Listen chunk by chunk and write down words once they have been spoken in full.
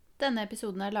Denne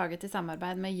episoden er laget i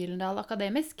samarbeid med Gyldendal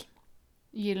Akademisk.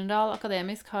 Gyldendal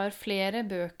Akademisk har flere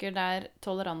bøker der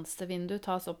toleransevindu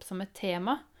tas opp som et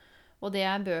tema, og det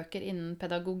er bøker innen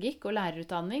pedagogikk og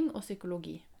lærerutdanning og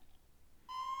psykologi.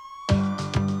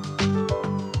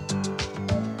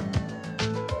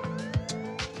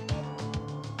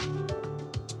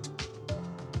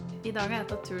 I dag har jeg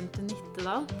tatt turen til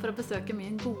Nittedal for å besøke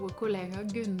min gode kollega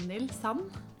Gunhild Sand.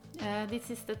 De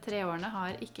siste 3 årene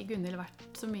har ikke Gunhild vært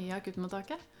så mye i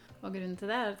akuttmottaket. Og grunnen til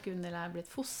det er at Gunhild er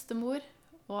blitt fostermor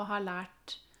og har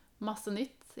lært masse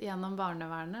nytt gjennom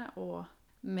barnevernet og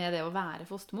med det å være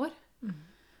fostermor.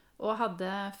 Og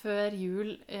hadde før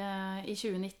jul i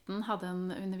 2019 hadde en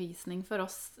undervisning for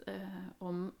oss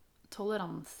om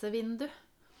toleransevindu.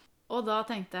 Og da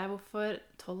tenkte jeg, hvorfor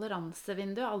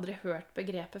toleransevindu? Jeg har aldri hørt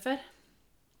begrepet før.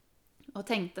 Og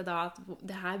tenkte da at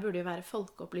det her burde jo være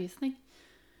folkeopplysning.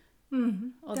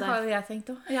 Og det har jo jeg tenkt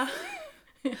også. Ja.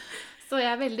 Så jeg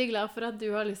er veldig glad for at du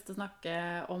har lyst til å snakke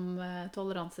om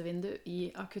toleransevindu i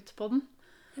akuttpodden.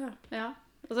 Ja.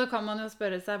 Og så kan man jo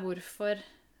spørre seg, hvorfor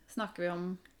snakker vi om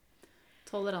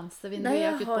toleransevindu i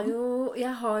akuttpodden?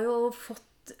 Jeg har jo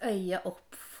fått øye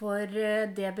opp for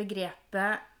det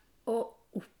begrepet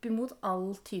og opp imot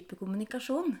all type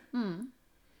kommunikasjon.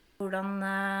 Hvordan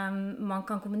man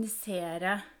kan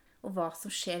kommunisere og hva som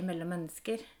skjer mellom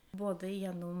mennesker. Både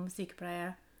gjennom sykepleie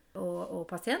og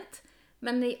pasient,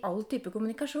 men i all type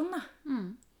kommunikasjon da.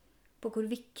 På hvor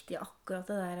viktig akkurat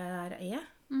det der er.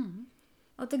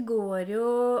 Og det går jo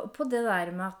på det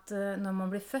der med at når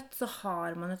man blir født, så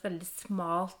har man et veldig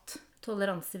smalt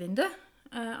toleransevindu.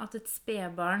 At et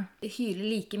spedbarn hyler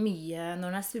like mye når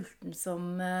den er sulten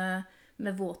som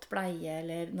med våt bleie,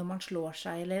 eller når man slår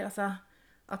seg, eller altså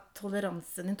at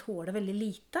toleransen din tåler veldig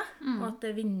lite, og at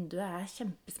det vinduet er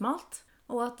kjempesmalt.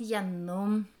 Og at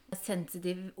gjennom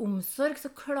sensitiv omsorg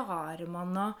så klarer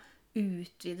man å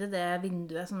utvide det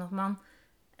vinduet, sånn at man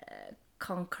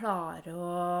kan klare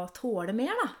å tåle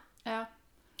mer, da. Ja,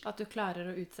 at du klarer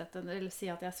å utsette, eller si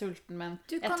at jeg er sulten, men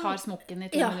jeg tar smokken i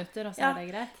 2 minutter, og så er det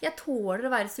greit. Jeg tåler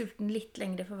å være sulten litt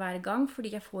lengre for hver gang,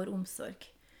 fordi jeg får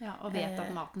omsorg. Ja, og vet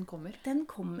at maten kommer. Den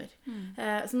kommer.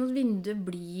 Sånn at vinduet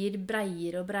blir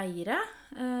breiere og breiere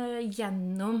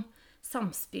gjennom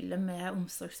samspillet med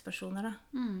omsorgspersoner. Da.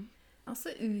 Og så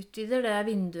utvider det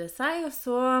vinduet seg, og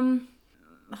så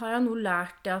har jeg nå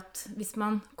lært det at hvis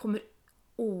man kommer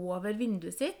over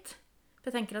vinduet sitt, for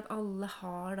jeg tenker at alle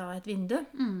har da et vindu,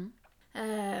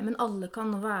 men alle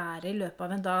kan være i løpet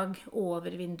av en dag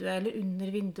over vinduet eller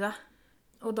under vinduet.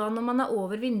 Og da når man er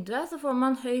over vinduet, så får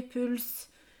man høy puls,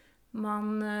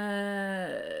 man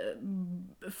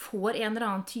får en eller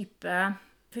annen type,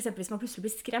 for eksempel hvis man plutselig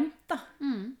blir skremt da,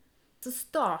 så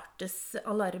startes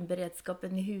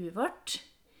alarmberedskapen i huet vårt,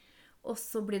 og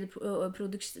så blir det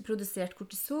produsert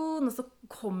kortison, og så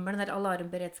kommer den der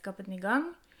alarmberedskapen i gang.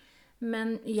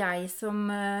 Men jeg som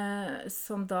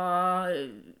da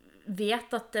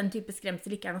vet at den type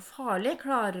skremsel ikke er noe farlig,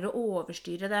 klarer å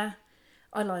overstyre det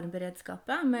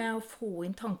alarmberedskapet med å få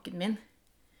inn tanken min,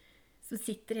 som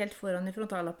sitter helt foran i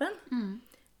frontallappen,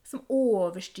 som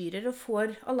overstyrer og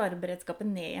får alarmberedskapen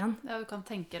ned igjen. Ja, du kan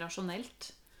tenke rasjonelt.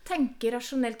 Tenke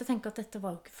rasjonelt og tenke at dette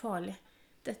var jo ikke farlig.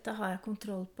 Dette har jeg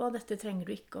kontroll på, dette trenger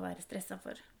du ikke å være stresset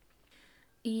for.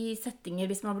 I settinger,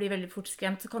 hvis man blir veldig fort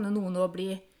skremt, så kan jo noen også bli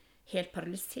helt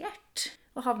paralysert,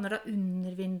 og havner da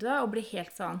under vinduet og blir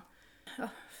helt sånn,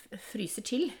 fryser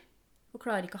til, og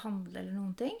klarer ikke å handle eller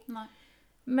noen ting. Nei.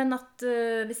 Men at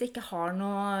hvis jeg ikke har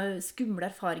noen skumle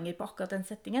erfaringer på akkurat den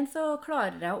settingen, så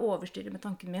klarer jeg å overstyre med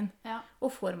tanken min,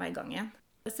 og får meg i gang igjen.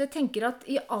 Så jeg tenker at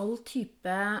i all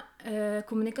type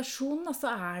kommunikasjon da,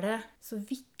 så er det så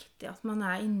viktig at man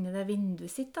er inne i det vinduet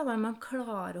sitt, da, der man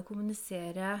klarer å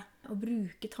kommunisere og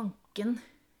bruke tanken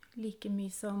like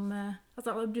mye som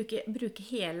altså å bruke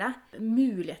hele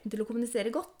muligheten til å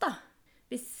kommunisere godt. Da.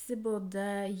 Hvis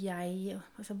både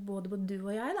du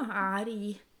og jeg da, er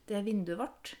i det vinduet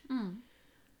vårt.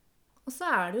 Og så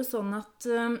er det jo sånn at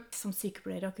som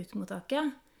sykepleier i akuttmottaket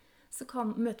så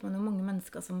møter man jo mange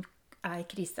mennesker som er i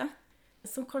krise,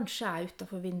 som kanskje er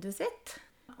utenfor vinduet sitt.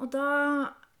 Og da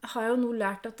har jeg jo nå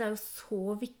lært at det er jo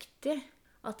så viktig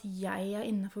at jeg er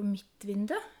innenfor mitt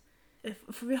vindu.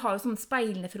 For vi har jo sånne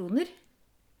speilnefroner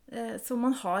som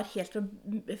man har helt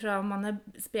fra man er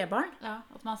spedbarn. Ja,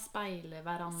 at man speiler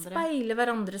hverandre. Speiler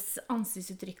hverandres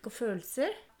ansiktsuttrykk og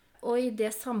følelser. Og i det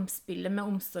samspillet med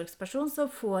omsorgsperson så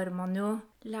får man jo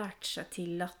lært seg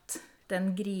til at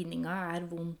den grininga er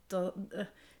vondt, og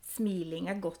smiling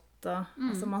er godt.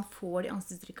 Altså man får de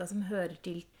ansiktsuttrykkene som hører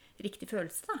til riktig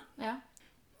følelse. Da. Ja.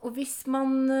 Og hvis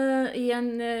man i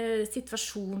en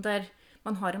situasjon der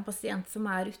man har en pasient som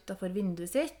utenfor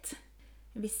vinduet sitt,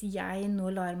 hvis jeg nå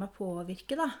lar meg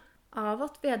påvirke da, av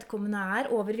at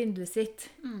vedkommende over vinduet sitt,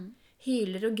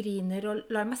 hyler og griner og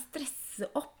lar meg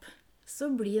stresse opp, så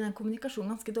blir den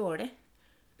kommunikasjonen ganske dårlig.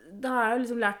 Da har jeg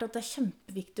liksom lært at det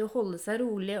kjempeviktig å holde seg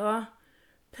rolig og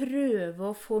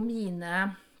prøve å få min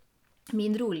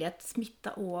rolighet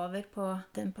smittet over på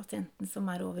den pasienten som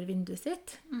over vinduet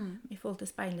sitt, i forhold til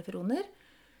speilnefroner.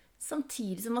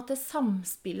 Samtidig som at det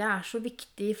samspillet så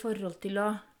viktig i forhold til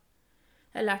å...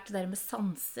 Jeg har lært det der med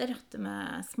sanser, at det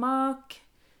med smak,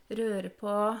 røre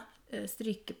på,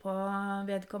 stryke på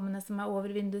vedkommende som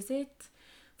over vinduet sitt,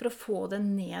 for å få det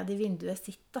ned i vinduet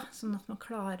sitt, da, sånn at man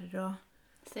klarer å...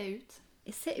 Se ut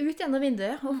gjennom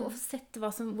vinduet, og sette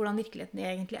hvordan virkeligheten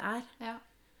egentlig Ja.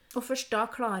 Og først da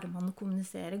klarer man å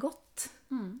kommunisere godt.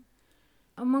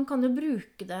 Og man kan jo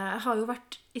bruke det. Jeg har jo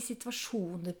vært i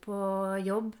situasjoner på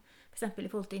jobb, for eksempel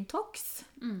i forhold til Intox.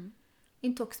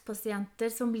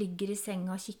 Intox-pasienter som ligger i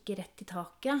senga og kikker rett i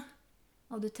taket.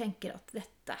 Og du tenker at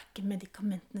dette ikke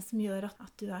medikamentene som gjør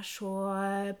at du så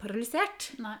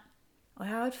paralysert. Nei. Og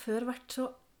jeg har før vært så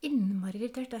innmari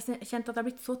irritert. Jeg har kjent at jeg har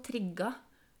blitt så trigget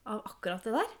av akkurat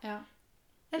det der. Ja.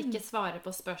 Ikke svare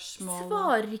på spørsmål.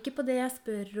 Svarer ikke på det jeg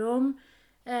spør om.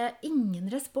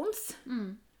 Ingen respons.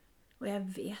 Og jeg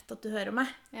vet at du hører meg.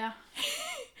 Ja.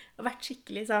 Jeg har vært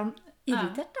skikkelig sånn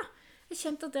irritert da. Jeg har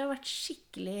kjent at jeg har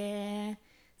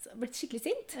blitt skikkelig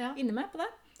sint inni meg på det.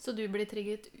 Så du blir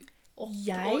trigget opp og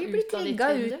jeg blir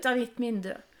trigget ut av mitt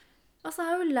vindu. Og så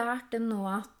har jeg jo lært det nå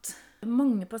at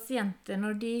mange pasienter,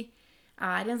 når de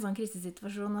i en sånn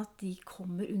krisesituasjon, at de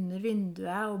kommer under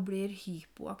vinduet og blir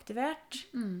hypoaktivert.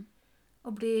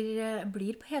 Og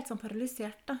blir helt sånn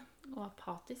paralysert da. Og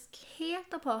apatisk. Helt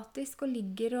apatisk, og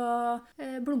ligger og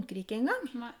blunker ikke engang.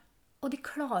 Nei. Og de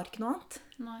klarer ikke noe annet.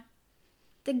 Nei.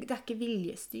 Det ikke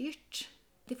viljestyrt.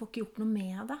 De får ikke gjort noe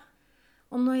med det.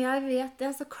 Og når jeg vet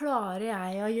det, så klarer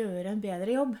jeg å gjøre en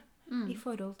bedre jobb i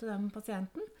forhold til den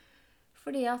pasienten.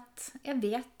 Fordi at jeg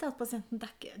vet at pasienten,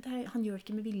 han gjør det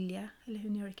ikke med vilje, eller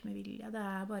hun gjør det ikke med vilje. Det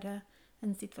bare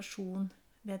en situasjon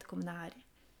vedkommende i.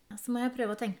 Så må jeg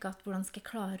prøve å tenke at hvordan skal jeg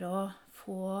klare å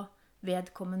få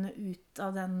vedkommende ut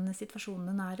av den situasjonen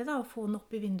den i, da, og få den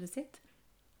opp i vinduet sitt.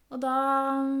 Og da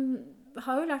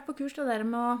har jeg jo lært på kurs det der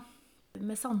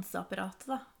med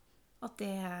sanseapparatet, da. At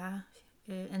det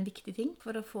en viktig ting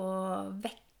for å få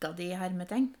vekka de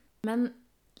hermetegn. Men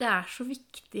det så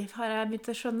viktig, har jeg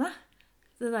begynt å skjønne,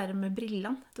 det der med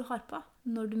brillene du har på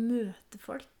når du møter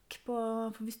folk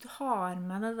for hvis du har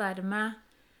med det der med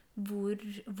hvor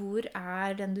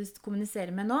den du kommuniserer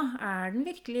med nå, den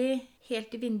virkelig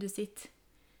helt i vinduet sitt,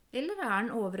 eller den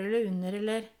over eller under,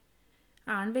 eller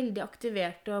den veldig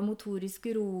aktivert og motorisk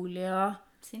urolig og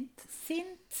sint,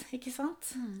 ikke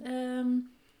sant?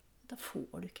 Da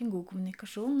får du ikke en god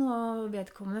kommunikasjon, og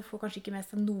vedkommende får kanskje ikke med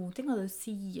seg noen ting av det du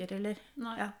sier, eller...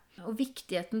 Ja. Og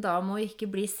viktigheten da må ikke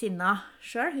bli sinnet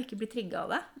selv, ikke bli trigget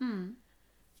av det.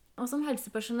 Og som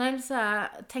helsepersonell så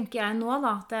tenker jeg nå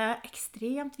da, at det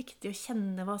ekstremt viktig å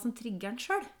kjenne hva som trigger en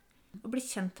selv. Og bli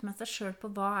kjent med seg selv på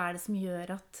hva det som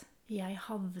gjør at jeg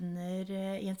havner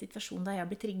i en situasjon der jeg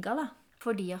blir trigget da.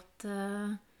 Fordi at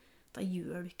da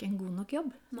gjør du ikke en god nok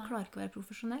jobb. Du klarer ikke å være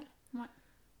profesjonell. Nei.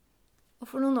 Og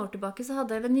for noen år tilbake så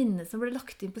hadde jeg en venninne som ble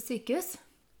lagt inn på sykehus,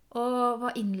 og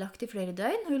var innlagt i flere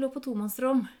døgn. Hun lå på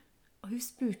tomannsrom, og hun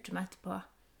spurte meg etterpå,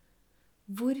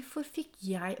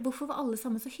 hvorfor var alle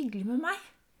sammen så hyggelige med meg,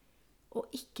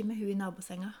 og ikke med hun i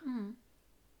nabosenga?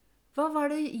 Hva var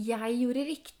det jeg gjorde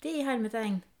riktig i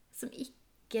hermetegn, som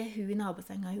ikke hun i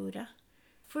nabosenga gjorde?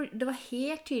 For det var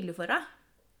helt tydelig for henne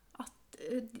at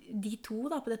de to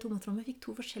da, på det tomannsrommet fikk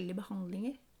to forskjellige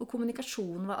behandlinger, og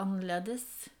kommunikasjonen var annerledes,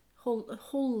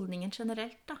 holdningen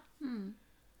generelt da.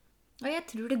 Og jeg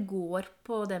tror det går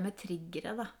på det med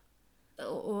triggere da.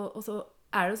 Og så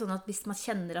det jo sånn at hvis man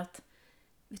kjenner at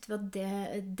vet du hva,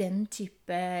 den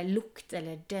type lukt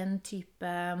eller den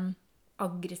type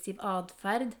aggressiv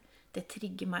adferd, det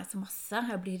trigger meg så masse,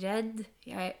 jeg blir redd,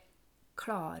 jeg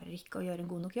klarer ikke å gjøre en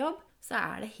god nok jobb, så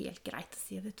det helt greit å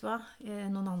si, vet du hva,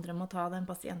 noen andre må ta den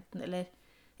pasienten, eller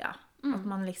ja, at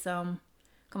man liksom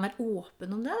kan være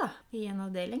åpen om det da, i en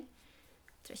avdeling.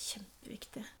 Det tror jeg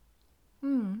kjempeviktig.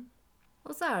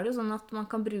 Og så det jo sånn at man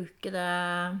kan bruke det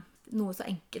noe så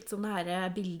enkelt som det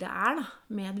her bildet da,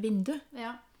 med et vindu.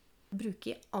 Ja.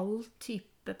 Bruke i all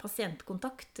type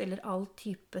pasientkontakt, eller all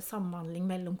type samhandling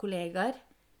mellom kollegaer.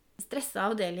 Stresset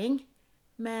avdeling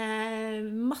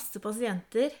med masse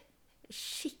pasienter,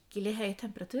 skikkelig høy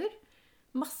temperatur,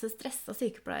 masse stresset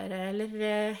sykepleiere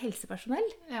eller helsepersonell.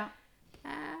 Ja.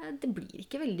 Det blir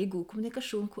ikke veldig god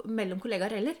kommunikasjon mellom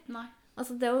kollegaer heller. Nei.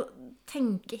 Altså det å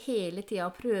tenke hele tiden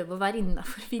og prøve å være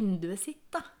innenfor vinduet sitt,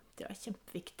 da, det er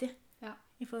kjempeviktig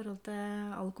i forhold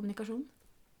til all kommunikasjon.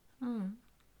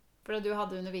 For da du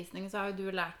hadde undervisning, så har jo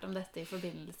du lært om dette i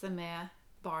forbindelse med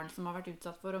barn som har vært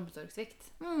utsatt for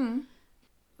omsorgssvikt.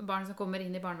 Barn som kommer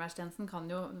inn i barnevernstjenesten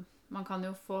man kan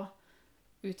jo få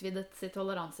utvidet sitt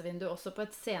toleransevindu også på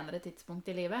et senere tidspunkt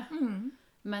i livet.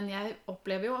 Men jeg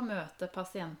opplever jo å møte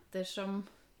pasienter som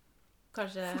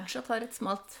kanskje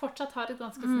fortsatt har et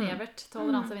ganske snevert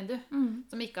toleransevindu.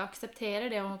 Som ikke aksepterer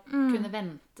det å kunne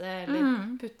vente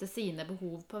eller putte sine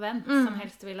behov på vent. Som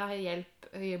helst vil ha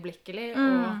hjelp øyeblikkelig.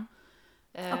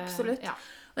 Absolutt.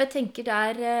 Og jeg tenker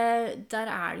der er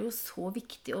det jo så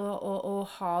viktig å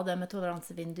ha det med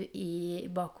toleransevindu i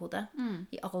bakhodet.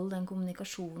 I all den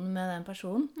kommunikasjonen med den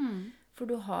personen. For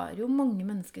du har jo mange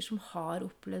mennesker som har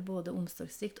opplevd både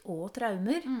omsorgssvikt og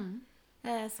traumer.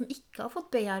 Som ikke har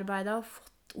fått bearbeidet og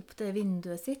fått opp det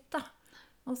vinduet sitt, da.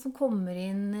 Og som kommer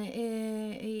inn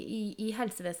i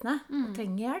helsevesenet og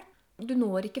trenger hjelp. Du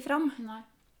når ikke fram. Nei.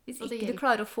 Hvis ikke du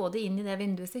klarer å få det inn i det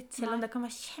vinduet sitt, selv om det kan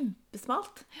være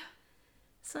kjempesmalt,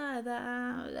 så er det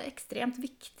ekstremt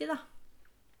viktig, da.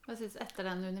 Jeg synes etter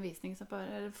den undervisningen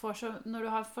når du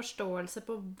har forståelse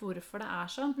på hvorfor det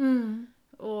er sånn,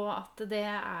 og at det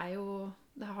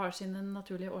har sine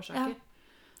naturlige årsaker.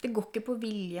 Det går ikke på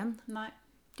viljen. Nei.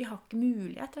 De har ikke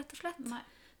mulighet, rett og slett. Nei.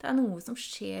 Det er noe som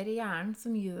skjer i hjernen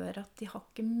som gjør at de har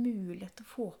ikke mulighet til å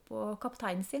få på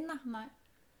kapteinen sin, da. Nei.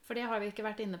 For det har vi ikke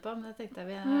vært inne på, men det tenkte jeg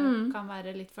vi kan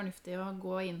være litt fornuftig å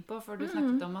gå inn på. For du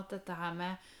snakket om at dette her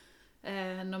med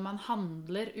når man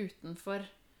handler utenfor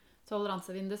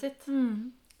toleransevinduet sitt,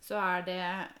 så er det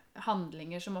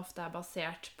handlinger som ofte er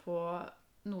basert på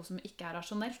noe som ikke er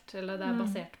rasjonelt. Eller det er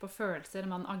basert på følelser.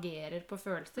 Man agerer på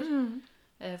følelser.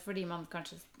 Fordi man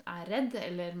kanskje er redd,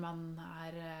 eller man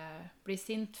blir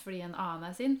sint fordi en annen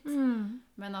er sint.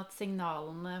 Men at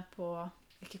signalene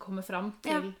ikke kommer fram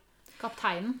til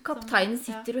kapteinen. Kapteinen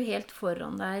sitter jo helt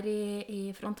foran der i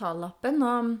frontallappen,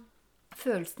 og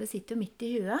følelsene sitter jo midt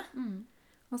i huet.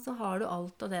 Og så har du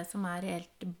alt av det som er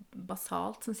helt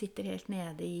basalt, som sitter helt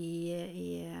nede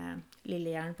i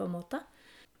lillehjernen på en måte.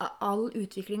 All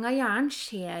utvikling av hjernen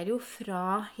skjer jo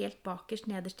fra helt bakerst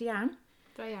nederst i hjernen.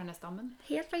 Fra hjernestammen.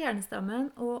 Helt fra hjernestammen,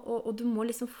 og du må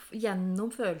liksom gjennom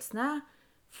følelsene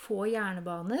få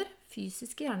hjernebaner,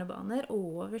 fysiske hjernebaner,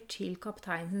 over til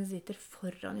kapteinen som sitter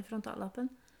foran i frontallappen.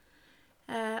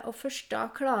 Og først da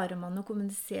klarer man å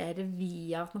kommunisere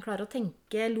via at man klarer å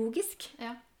tenke logisk.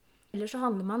 Ja. Eller så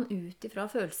handler man ut ifra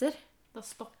følelser. Da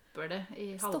stopper det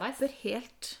i halvveis. Stopper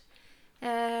helt.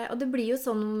 Og det blir jo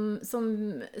sånn som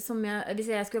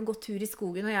hvis jeg skulle ha gått tur i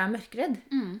skogen og jeg er mørkredd,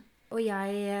 og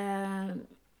jeg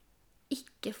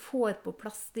ikke får på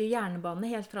plass de hjernebanene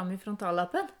helt fram i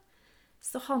frontallappen,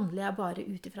 så handler jeg bare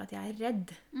ut ifra at jeg er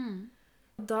redd.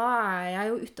 Da er jeg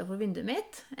jo utenfor vinduet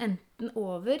mitt, enten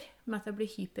over med at jeg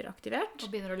blir hyperaktivert.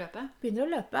 Og begynner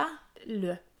å løpe?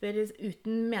 Løper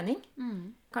uten mening.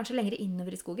 Kanskje lenger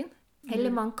innover i skogen.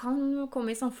 Eller man kan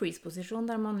komme i sånn freeze-posisjon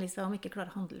der man liksom ikke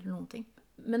klarer å handle noen ting.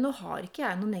 Men nå har ikke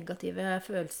jeg noen negative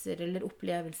følelser eller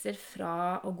opplevelser fra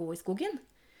å gå i skogen.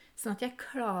 Sånn at jeg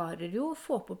klarer jo å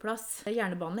få på plass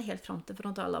hjernebanene helt fram til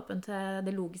frontallappen, til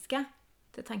det logiske,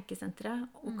 til tenkesenteret,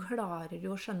 og klarer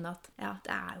jo å skjønne at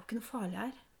det er jo ikke noe farlig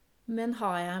her. Men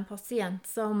har jeg en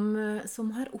pasient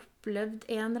som har opplevd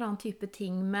en eller annen type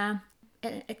ting med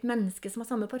et menneske som har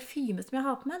samme parfyme som jeg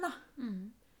har på meg, da.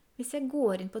 Hvis jeg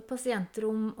går inn på et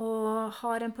pasientrom og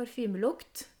har en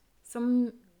parfymelukt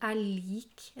som er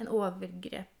lik en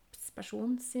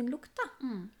overgrepsperson sin lukt, da,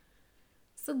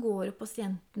 så går jo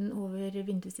pasienten over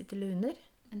vinduet sitt eller under.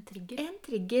 En trigger. En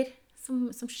trigger som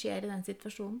skjer i den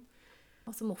situasjonen.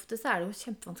 Og som ofte så er det jo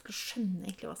kjempevanskelig å skjønne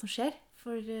egentlig hva som skjer.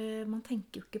 For man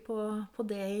tenker jo ikke på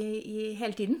det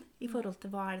hele tiden i forhold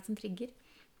til hva er det som trigger.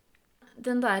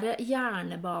 Den der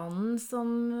hjernebanen som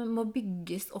må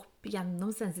bygges opp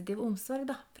gjennom sensitiv omsorg,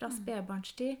 da, fra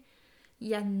spedbarnstid,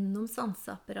 gjennom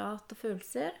sanseapparat og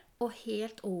følelser, og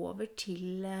helt over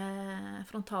til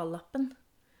frontallappen.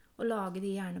 Å lage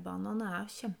de hjernebanene er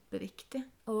jo kjempeviktig.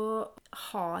 Og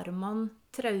har man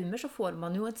traumer, så får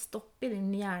man jo et stopp i den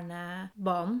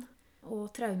hjernebanen. Og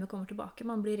traumer kommer tilbake.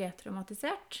 Man blir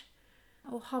retraumatisert.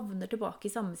 Og havner tilbake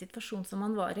i samme situasjon som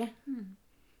man var i.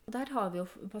 Og der har vi jo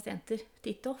pasienter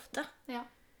titt og ofte. Ja.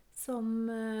 Som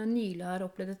nylig har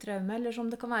opplevd et traume, eller som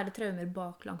det kan være traumer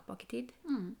langt bak i tid.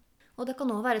 Og det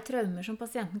kan også være traumer som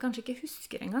pasienten kanskje ikke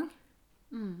husker engang.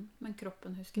 Men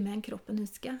kroppen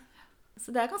husker.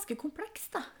 Så det er ganske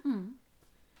komplekst, da.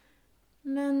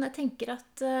 Men jeg tenker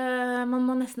at man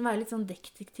må nesten være litt sånn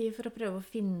detektiv for å prøve å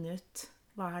finne ut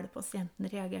hva er det pasienten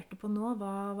reagerte på nå?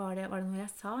 Var det noe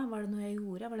jeg sa? Var det noe jeg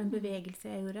gjorde? Var det en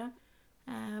bevegelse jeg gjorde?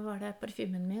 Var det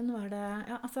parfymen min? Var det...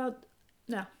 Ja, altså...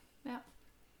 Ja.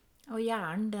 Og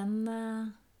hjernen,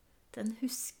 den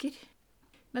husker.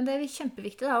 Men det er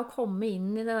kjempeviktig da, å komme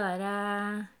inn i det der...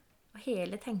 Og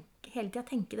hele tiden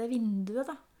tenke det vinduet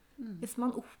da. Hvis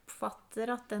man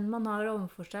oppfatter at den man har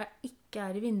overfor seg ikke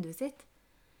er i vinduet sitt,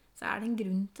 så er det en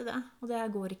grunn til det. Og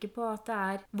det går ikke på at det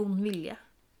er vond vilje.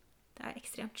 Det er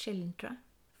ekstremt sjelden, tror jeg.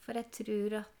 For jeg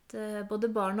tror at både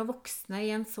barn og voksne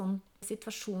i en sånn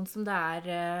situasjon som det er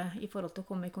i forhold til å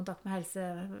komme i kontakt med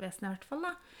helsevesenet i hvert fall,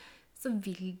 da, så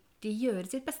vil de gjøre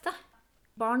sitt beste.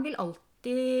 Barn vil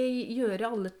alltid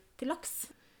gjøre alle til laks.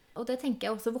 Og det tenker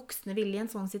jeg også voksne vil i en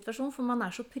sånn situasjon, for man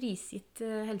er så prisgitt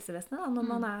helsevesenet da, når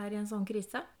man er i en sånn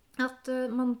krise, at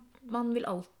man vil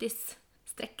alltid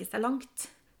strekke seg langt.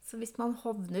 Så hvis man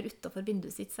hovner utenfor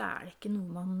vinduet sitt, så er det ikke noe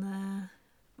man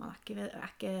er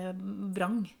ikke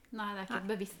vrang. Nei, det er ikke et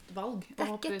bevisst valg. Det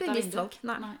er ikke et bevisst valg.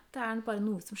 Nei. Det er bare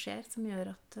noe som skjer som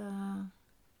gjør at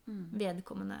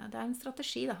vedkommende... Det er en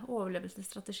strategi da,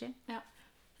 overlevelsesstrategi. Ja.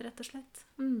 Rett og slett.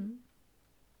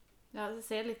 Ja, jeg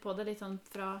ser litt på det litt sånn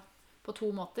på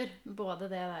to måter. Både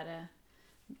det der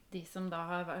de som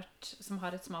da som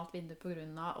har et smalt vindu på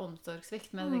grunn av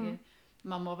omsorgssvikt, men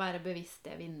man må være bevisst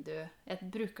det vinduet. Jeg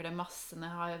bruker det masse når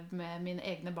jeg har med mine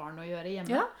egne barn å gjøre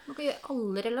hjemme. Ja, man kan gjøre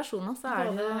alle relasjoner, så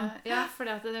er det... Ja,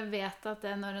 fordi at jeg vet at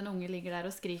når en unge ligger der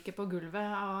og skriker på gulvet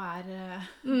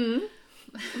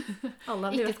og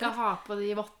ikke skal ha på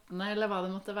de vottene, eller hva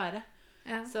det måtte være.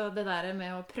 Ja. Så det der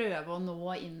med å prøve å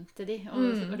nå inn til de,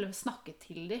 og snakke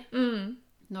til de,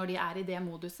 når de er i det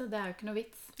moduset, det er jo ikke noe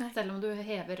vits. Nei. Selv om du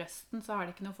hever røsten, så har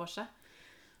det ikke noe for seg.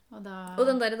 Og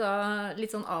den der da,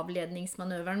 litt sånn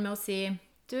avledningsmanøveren med å si,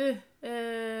 du,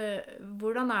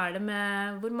 hvordan er det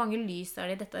med, hvor mange lys er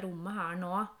det i dette rommet her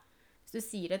nå? Hvis du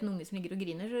sier at en unge som ligger og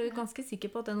griner, så er du ganske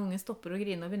sikker på at den ungen stopper å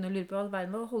grine og begynner å lure på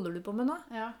hva holder du på med nå?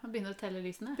 Ja, og begynner å telle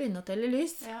lysene. Begynner å telle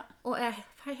lys. Ja. Og jeg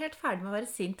er helt ferdig med å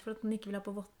være sint for at den ikke vil ha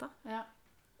på votta. Ja.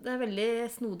 Det er veldig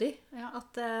snodig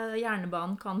at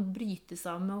hjernebanen kan bryte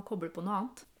sammen og koble på noe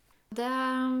annet. Det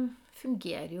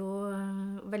fungerer jo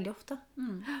veldig ofte.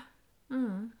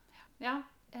 Ja,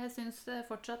 jeg synes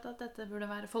fortsatt at dette burde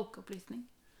være folkeopplysning.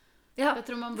 Ja. Jeg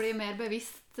tror man blir mer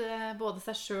bevisst både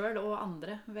seg selv og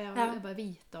andre ved å bare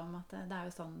vite om at det er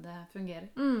jo sånn det fungerer.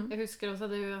 Jeg husker også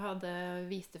at du hadde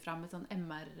vist frem et sånn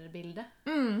MR-bilde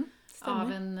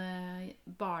av en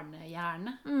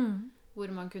barnehjerne,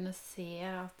 hvor man kunne se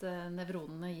at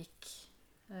nevronene gikk...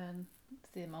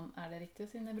 Er det riktig å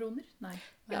si nevroner? Nei.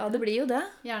 Ja, det blir jo det.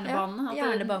 Hjernebanene.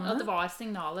 At det var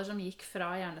signaler som gikk fra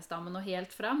hjernestammen og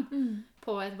helt fram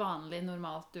på et vanlig,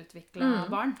 normalt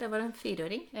utviklet barn. Det var en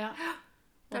 4-åring. Ja.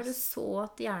 Der du så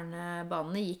at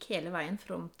hjernebanene gikk hele veien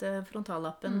frem til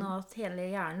frontallappen, og at hele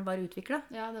hjernen var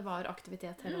utviklet. Ja, det var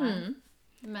aktivitet hele veien.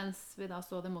 Mens vi da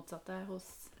så det motsatte hos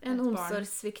en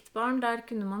omsorgssviktbarn, der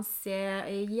kunne man se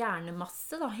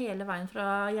hjernemasse da, hele veien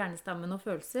fra hjernestammen og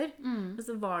følelser. Men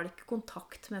så var det ikke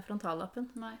kontakt med frontallappen.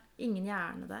 Nei. Ingen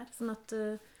hjerne der. Sånn at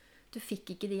du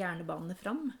fikk ikke de hjernebanene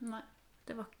fram. Nei.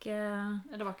 Det var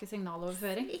ikke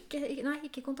signaloverføring? Nei,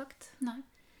 ikke kontakt. Nei.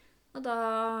 Og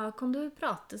da kan du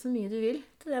prate så mye du vil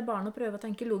til det barnet og prøve å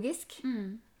tenke logisk.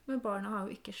 Men barna har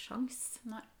jo ikke sjans.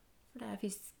 Nei. For det er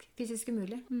fysisk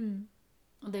umulig.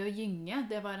 Og det å gynge,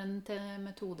 det var en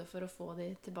metode for å få de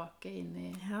tilbake inn i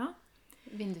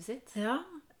vinduet sitt. Ja,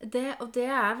 og det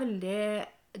er veldig...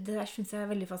 Det der synes jeg er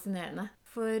veldig fascinerende.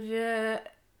 For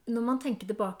når man tenker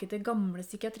tilbake til gamle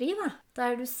psykiatri, da,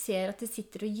 der du ser at de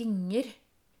sitter og gynger.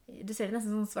 Du ser det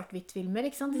nesten sånn svart-hvitt-filmer,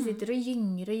 ikke sant? De sitter og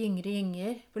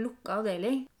gynger på lukket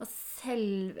avdeling. Og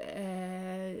selv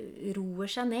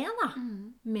roer seg ned da,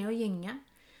 med å gynge.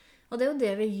 Og det er jo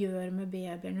det vi gjør med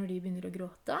babyer når de begynner å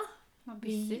gråte.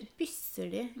 Vi bysser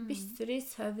de i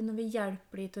søvn, og vi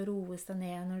hjelper de til å roe seg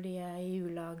ned når de er i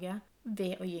ulaget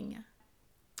ved å gynge.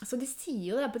 Så de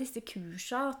sier jo det på disse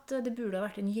kursene at det burde ha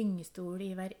vært en gyngestol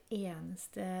i hver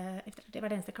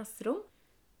eneste klasserom.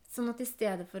 Sånn at i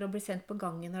stedet for å bli sendt på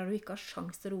gangen der du ikke har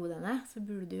sjans til å roe deg ned, så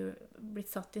burde du blitt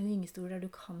satt i en gyngestol der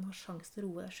du kan ha sjans til å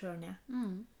roe deg selv ned.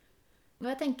 Og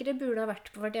jeg tenker det burde ha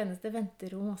vært på hvert eneste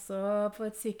venterom også på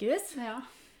et sykehus. Ja.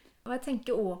 Og jeg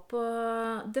tenker også på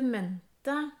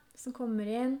demente som kommer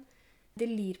inn,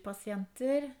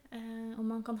 delirpasienter, og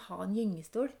man kan ha en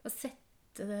gyngestol og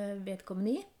sette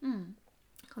vedkommende i.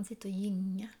 Kan sitte og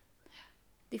gynge.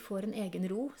 De får en egen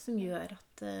ro som gjør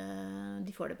at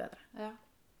de får det bedre. Ja.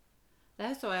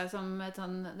 Det så jeg som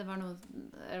det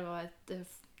var et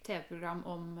TV-program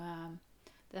om,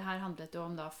 det her handlet jo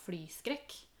om da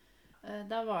flyskrekk.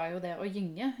 da var jo det å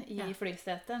gynge i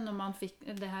flysetet, når man fikk,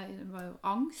 det her var jo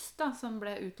angst da, som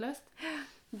ble utløst.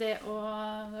 De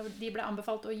ble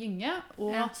anbefalt å gynge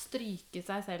og stryke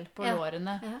seg selv på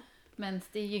lårene mens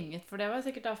de gynget, for det var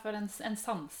sikkert da for en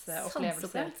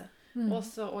sanseopplevelse.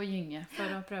 Også å gynge, for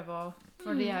å prøve å,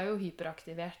 for de er jo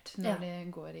hyperaktivert når de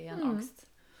går i en angst.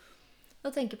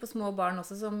 Og tenker på små barn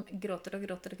også som gråter og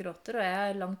gråter og gråter, og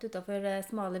er langt utenfor det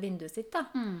smale vinduet sitt da.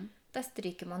 Der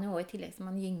stryker man jo også i tillegg som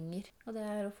man gynger, og det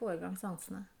er å få i gang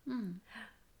sansene.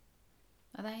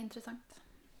 Ja, det er interessant.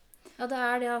 Ja, det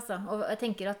er det altså. Og jeg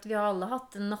tenker at vi har alle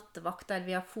hatt en nattevakt der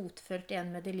vi har fotfølt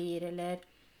en med delir, eller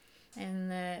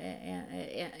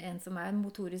en som er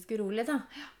motorisk urolig da.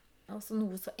 Også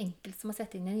noe så enkelt som å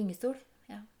sette inn en gyngestol.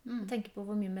 Tenke på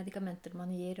hvor mye medikamenter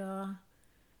man gir, og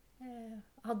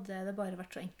hadde det bare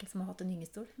vært så enkelt som å ha hatt en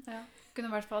gyngestol. Ja, det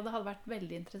hadde vært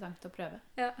veldig interessant å prøve.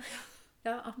 Ja,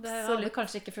 absolutt. Det hadde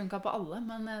kanskje ikke funket på alle,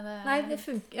 men Nei, det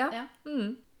funker,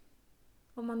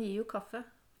 Og man gir jo kaffe.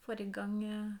 Får i gang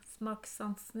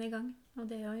smakssansen i gang, og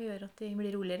det gjør at de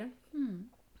blir roligere.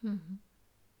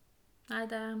 Nei,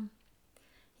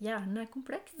 hjernen er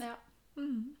kompleks. Ja.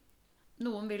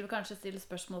 Noen vil kanskje stille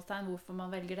spørsmålstegn hvorfor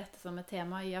man velger dette som et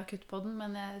tema i akuttpodden,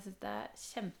 men jeg synes det er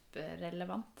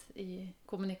kjemperelevant i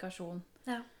kommunikasjon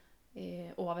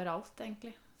overalt,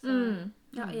 egentlig. Så,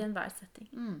 i enhver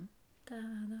setting. Det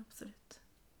er det absolutt.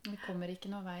 Vi kommer ikke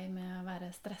noe vei med å være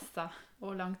stresset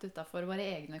og langt utenfor våre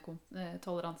egne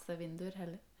toleransevinduer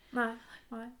heller.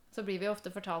 Nei. Så blir vi ofte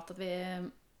fortalt at vi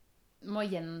må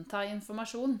gjenta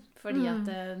informasjon, fordi at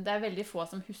det er veldig få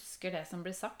som husker det som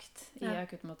blir sagt i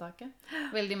akuttmottaket.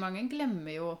 Veldig mange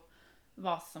glemmer jo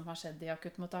hva som har skjedd i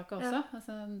akuttmottaket også.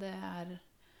 Altså, det er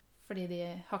fordi de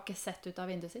har ikke sett ut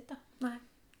av vinduet sitt. Da. Nei,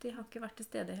 de har ikke vært til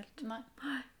stede helt. Nei.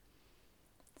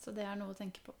 Så det er noe å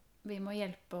tenke på. Vi må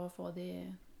hjelpe å få de,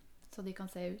 så de kan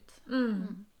se ut.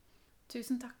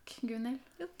 Tusen takk, Gunhild.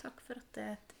 Jo, takk for at det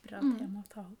er et bra tema å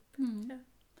ta opp.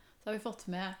 Så har vi fått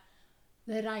med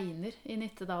det regner i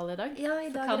Nittedal i dag. Ja, i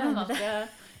dag kan regner det. Kan hende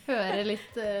at vi hører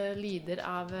litt lyder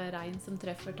av regn som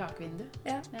treffer takvindu.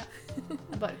 Ja. Det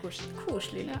er bare koselig.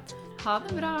 Koselig litt. Ha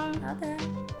det bra. Ha det.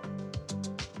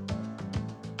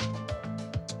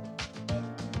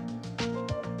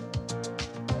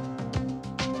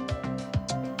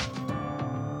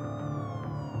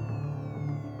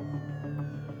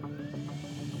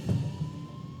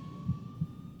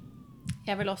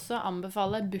 Jeg vil også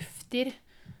anbefale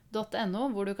Bufdir.no,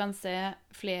 hvor du kan se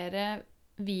flere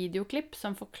videoklipp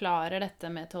som forklarer dette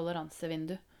med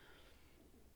toleransevindu.